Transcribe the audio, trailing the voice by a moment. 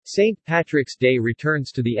St. Patrick's Day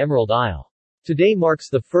returns to the Emerald Isle. Today marks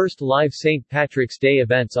the first live St. Patrick's Day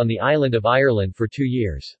events on the island of Ireland for 2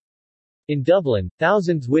 years. In Dublin,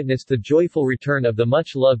 thousands witnessed the joyful return of the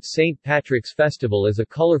much-loved St. Patrick's Festival as a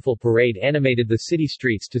colourful parade animated the city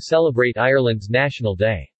streets to celebrate Ireland's National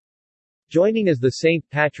Day. Joining as the St.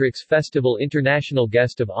 Patrick's Festival International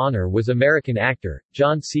Guest of Honour was American actor,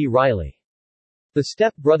 John C. Reilly. The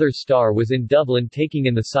Step Brothers star was in Dublin taking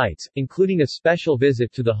in the sights, including a special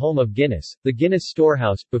visit to the home of Guinness, the Guinness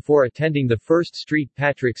Storehouse, before attending the first St.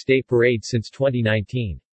 Patrick's Day parade since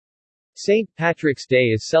 2019. St. Patrick's Day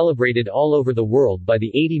is celebrated all over the world by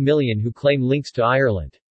the 80 million who claim links to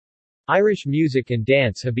Ireland. Irish music and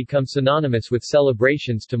dance have become synonymous with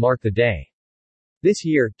celebrations to mark the day. This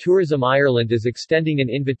year, Tourism Ireland is extending an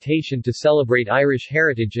invitation to celebrate Irish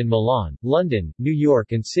heritage in Milan, London, New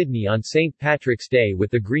York and Sydney on St. Patrick's Day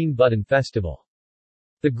with the Green Button Festival.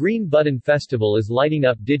 The Green Button Festival is lighting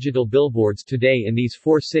up digital billboards today in these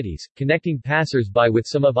 4 cities, connecting passers-by with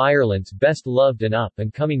some of Ireland's best-loved and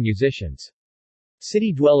up-and-coming musicians.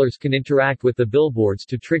 City dwellers can interact with the billboards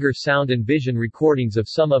to trigger sound and vision recordings of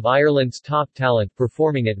some of Ireland's top talent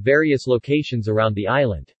performing at various locations around the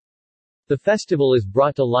island. The festival is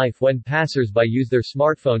brought to life when passers-by use their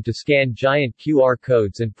smartphone to scan giant QR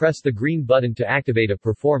codes and press the green button to activate a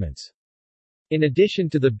performance. In addition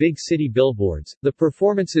to the big city billboards, the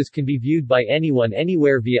performances can be viewed by anyone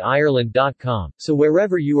anywhere via Ireland.com, so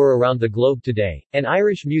wherever you are around the globe today, an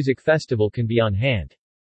Irish music festival can be on hand.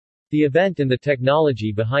 The event and the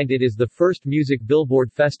technology behind it is the first music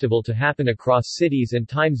billboard festival to happen across cities and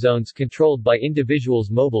time zones controlled by individuals'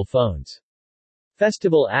 mobile phones.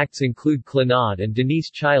 Festival acts include Clannad and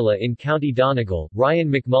Denise Chaila in County Donegal,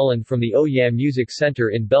 Ryan McMullen from the Oh Yeah Music Centre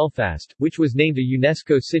in Belfast, which was named a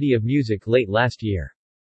UNESCO City of Music late last year.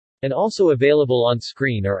 And also available on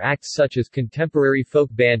screen are acts such as contemporary folk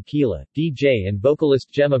band Keela, DJ and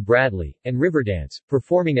vocalist Gemma Bradley, and Riverdance,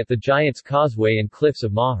 performing at the Giant's Causeway and Cliffs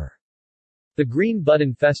of Moher. The Green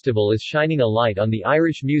Button Festival is shining a light on the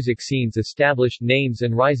Irish music scene's established names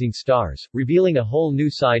and rising stars, revealing a whole new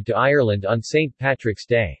side to Ireland on St. Patrick's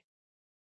Day.